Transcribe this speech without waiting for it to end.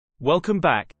Welcome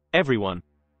back, everyone.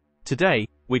 Today,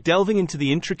 we're delving into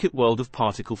the intricate world of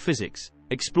particle physics,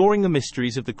 exploring the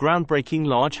mysteries of the groundbreaking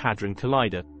Large Hadron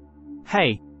Collider.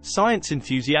 Hey, science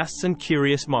enthusiasts and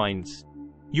curious minds.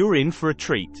 You're in for a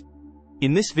treat.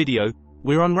 In this video,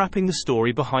 we're unwrapping the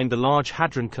story behind the Large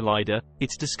Hadron Collider,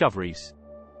 its discoveries,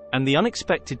 and the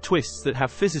unexpected twists that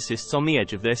have physicists on the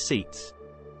edge of their seats.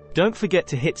 Don't forget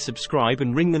to hit subscribe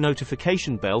and ring the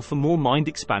notification bell for more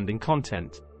mind-expanding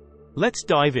content. Let's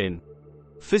dive in.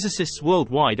 Physicists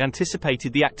worldwide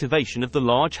anticipated the activation of the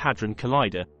Large Hadron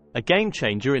Collider, a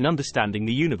game-changer in understanding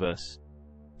the universe.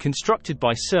 Constructed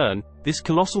by CERN, this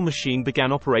colossal machine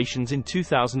began operations in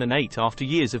 2008 after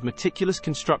years of meticulous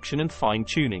construction and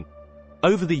fine-tuning.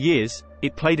 Over the years,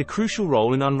 it played a crucial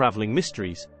role in unraveling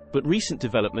mysteries, but recent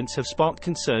developments have sparked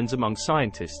concerns among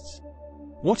scientists.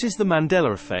 What is the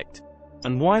Mandela effect,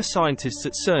 and why are scientists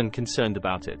at CERN concerned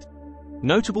about it?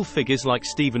 Notable figures like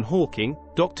Stephen Hawking,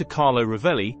 Dr. Carlo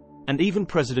Rovelli, and even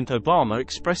President Obama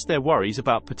expressed their worries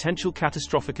about potential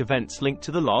catastrophic events linked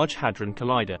to the Large Hadron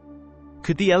Collider.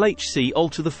 Could the LHC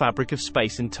alter the fabric of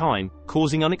space and time,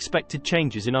 causing unexpected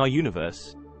changes in our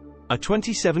universe? A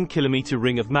 27-kilometer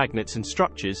ring of magnets and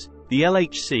structures, the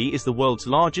LHC is the world's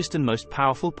largest and most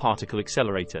powerful particle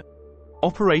accelerator.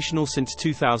 Operational since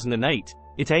 2008,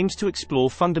 it aims to explore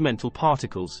fundamental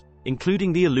particles,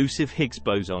 including the elusive Higgs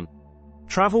boson.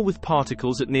 Travel with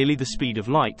particles at nearly the speed of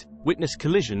light, witness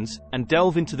collisions, and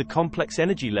delve into the complex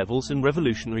energy levels and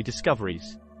revolutionary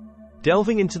discoveries.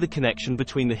 Delving into the connection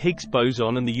between the Higgs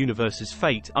boson and the universe's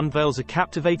fate unveils a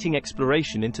captivating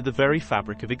exploration into the very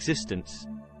fabric of existence.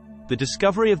 The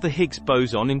discovery of the Higgs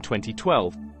boson in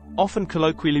 2012, often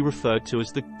colloquially referred to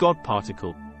as the God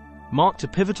particle, marked a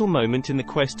pivotal moment in the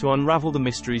quest to unravel the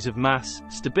mysteries of mass,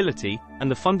 stability,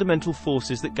 and the fundamental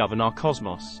forces that govern our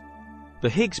cosmos. The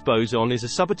Higgs boson is a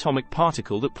subatomic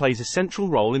particle that plays a central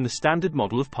role in the standard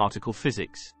model of particle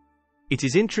physics. It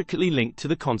is intricately linked to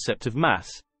the concept of mass,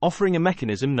 offering a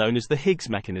mechanism known as the Higgs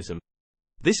mechanism.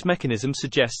 This mechanism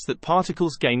suggests that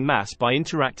particles gain mass by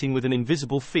interacting with an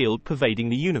invisible field pervading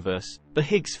the universe, the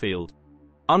Higgs field.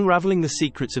 Unraveling the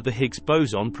secrets of the Higgs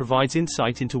boson provides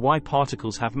insight into why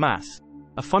particles have mass,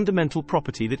 a fundamental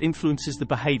property that influences the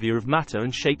behavior of matter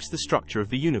and shapes the structure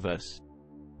of the universe.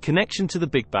 Connection to the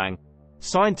Big Bang.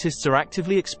 Scientists are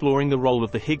actively exploring the role of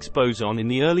the Higgs boson in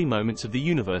the early moments of the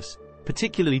universe,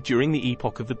 particularly during the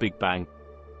epoch of the Big Bang.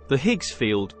 The Higgs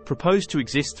field, proposed to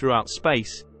exist throughout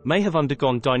space, may have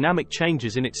undergone dynamic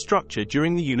changes in its structure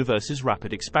during the universe's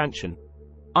rapid expansion.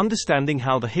 Understanding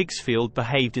how the Higgs field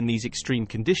behaved in these extreme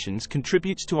conditions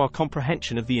contributes to our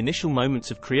comprehension of the initial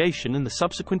moments of creation and the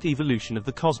subsequent evolution of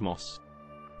the cosmos.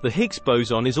 The Higgs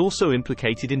boson is also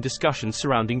implicated in discussions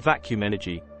surrounding vacuum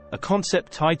energy, a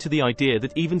concept tied to the idea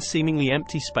that even seemingly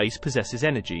empty space possesses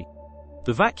energy.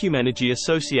 The vacuum energy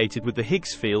associated with the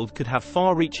Higgs field could have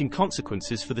far-reaching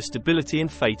consequences for the stability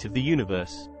and fate of the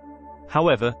universe.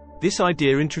 However, this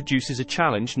idea introduces a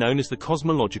challenge known as the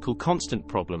cosmological constant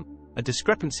problem, a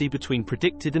discrepancy between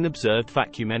predicted and observed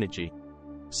vacuum energy.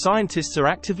 Scientists are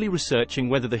actively researching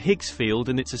whether the Higgs field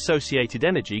and its associated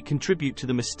energy contribute to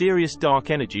the mysterious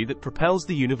dark energy that propels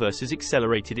the universe's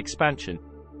accelerated expansion,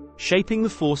 shaping the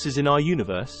forces in our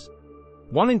universe.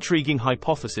 One intriguing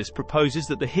hypothesis proposes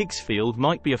that the Higgs field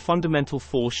might be a fundamental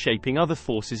force shaping other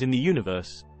forces in the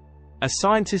universe. As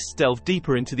scientists delve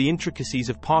deeper into the intricacies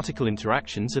of particle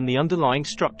interactions and the underlying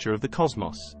structure of the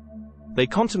cosmos, they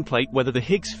contemplate whether the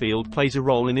Higgs field plays a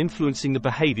role in influencing the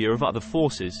behavior of other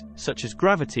forces, such as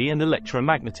gravity and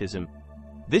electromagnetism.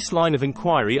 This line of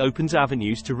inquiry opens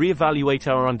avenues to re-evaluate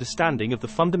our understanding of the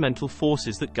fundamental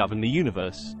forces that govern the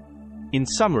universe. In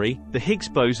summary, the Higgs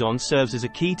boson serves as a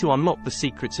key to unlock the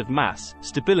secrets of mass,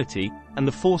 stability, and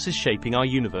the forces shaping our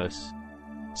universe.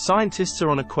 Scientists are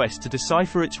on a quest to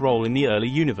decipher its role in the early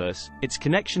universe, its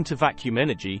connection to vacuum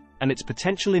energy, and its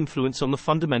potential influence on the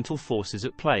fundamental forces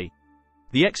at play.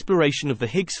 The exploration of the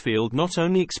Higgs field not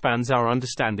only expands our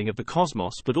understanding of the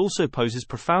cosmos but also poses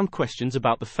profound questions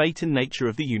about the fate and nature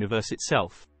of the universe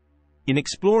itself. In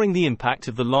exploring the impact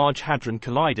of the Large Hadron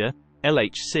Collider,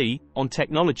 LHC, on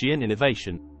technology and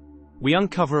innovation, we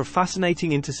uncover a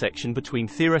fascinating intersection between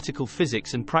theoretical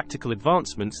physics and practical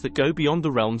advancements that go beyond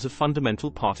the realms of fundamental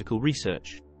particle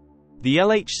research. The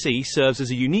LHC serves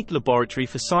as a unique laboratory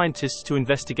for scientists to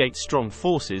investigate strong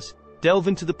forces, delve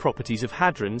into the properties of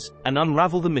hadrons, and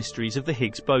unravel the mysteries of the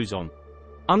Higgs boson.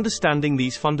 Understanding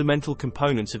these fundamental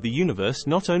components of the universe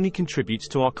not only contributes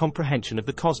to our comprehension of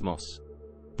the cosmos,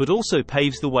 but also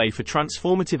paves the way for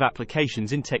transformative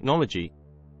applications in technology.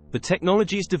 The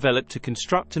technologies developed to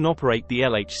construct and operate the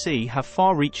LHC have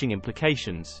far-reaching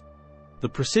implications. The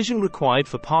precision required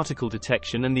for particle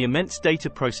detection and the immense data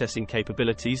processing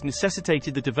capabilities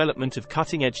necessitated the development of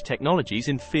cutting-edge technologies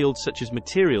in fields such as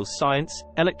materials science,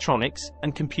 electronics,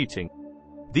 and computing.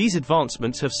 These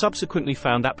advancements have subsequently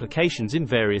found applications in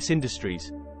various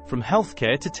industries, from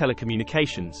healthcare to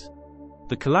telecommunications.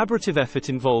 The collaborative effort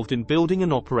involved in building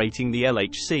and operating the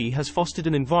LHC has fostered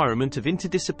an environment of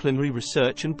interdisciplinary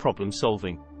research and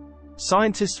problem-solving.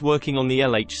 Scientists working on the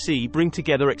LHC bring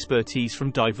together expertise from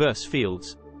diverse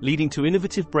fields, leading to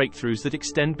innovative breakthroughs that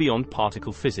extend beyond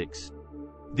particle physics.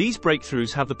 These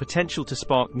breakthroughs have the potential to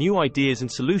spark new ideas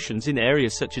and solutions in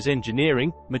areas such as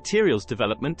engineering, materials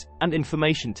development, and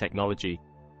information technology.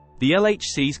 The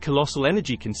LHC's colossal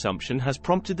energy consumption has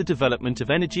prompted the development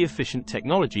of energy-efficient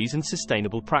technologies and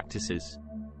sustainable practices.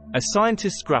 As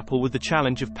scientists grapple with the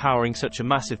challenge of powering such a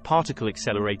massive particle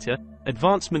accelerator,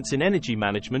 advancements in energy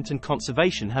management and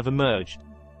conservation have emerged.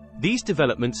 These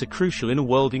developments are crucial in a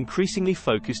world increasingly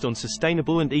focused on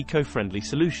sustainable and eco-friendly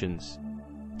solutions.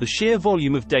 The sheer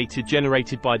volume of data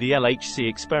generated by the LHC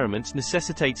experiments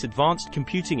necessitates advanced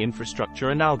computing infrastructure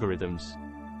and algorithms.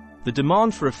 The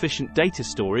demand for efficient data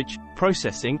storage,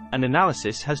 processing, and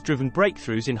analysis has driven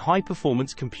breakthroughs in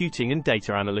high-performance computing and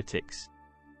data analytics.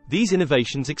 These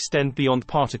innovations extend beyond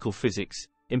particle physics,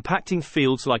 impacting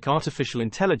fields like artificial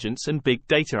intelligence and big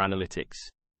data analytics.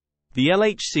 The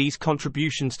LHC's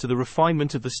contributions to the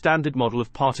refinement of the standard model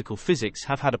of particle physics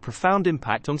have had a profound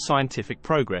impact on scientific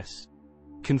progress.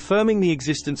 Confirming the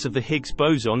existence of the Higgs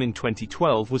boson in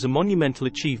 2012 was a monumental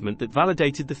achievement that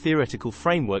validated the theoretical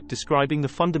framework describing the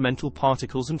fundamental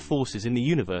particles and forces in the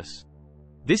universe.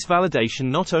 This validation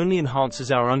not only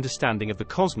enhances our understanding of the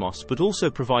cosmos but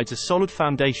also provides a solid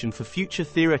foundation for future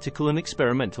theoretical and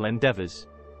experimental endeavors.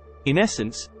 In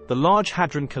essence, the Large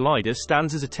Hadron Collider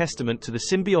stands as a testament to the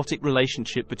symbiotic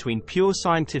relationship between pure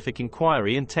scientific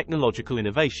inquiry and technological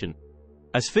innovation.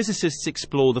 As physicists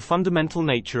explore the fundamental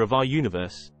nature of our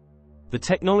universe, the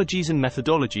technologies and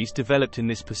methodologies developed in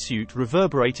this pursuit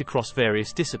reverberate across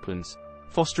various disciplines,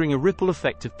 fostering a ripple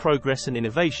effect of progress and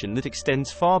innovation that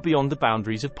extends far beyond the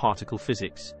boundaries of particle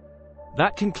physics.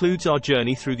 That concludes our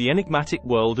journey through the enigmatic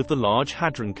world of the Large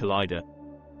Hadron Collider.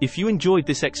 If you enjoyed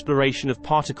this exploration of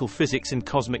particle physics and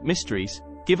cosmic mysteries,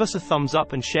 give us a thumbs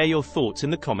up and share your thoughts in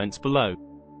the comments below.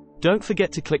 Don't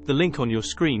forget to click the link on your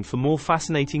screen for more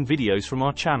fascinating videos from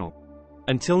our channel.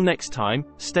 Until next time,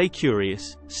 stay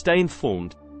curious, stay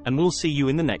informed, and we'll see you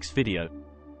in the next video.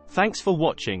 Thanks for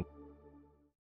watching.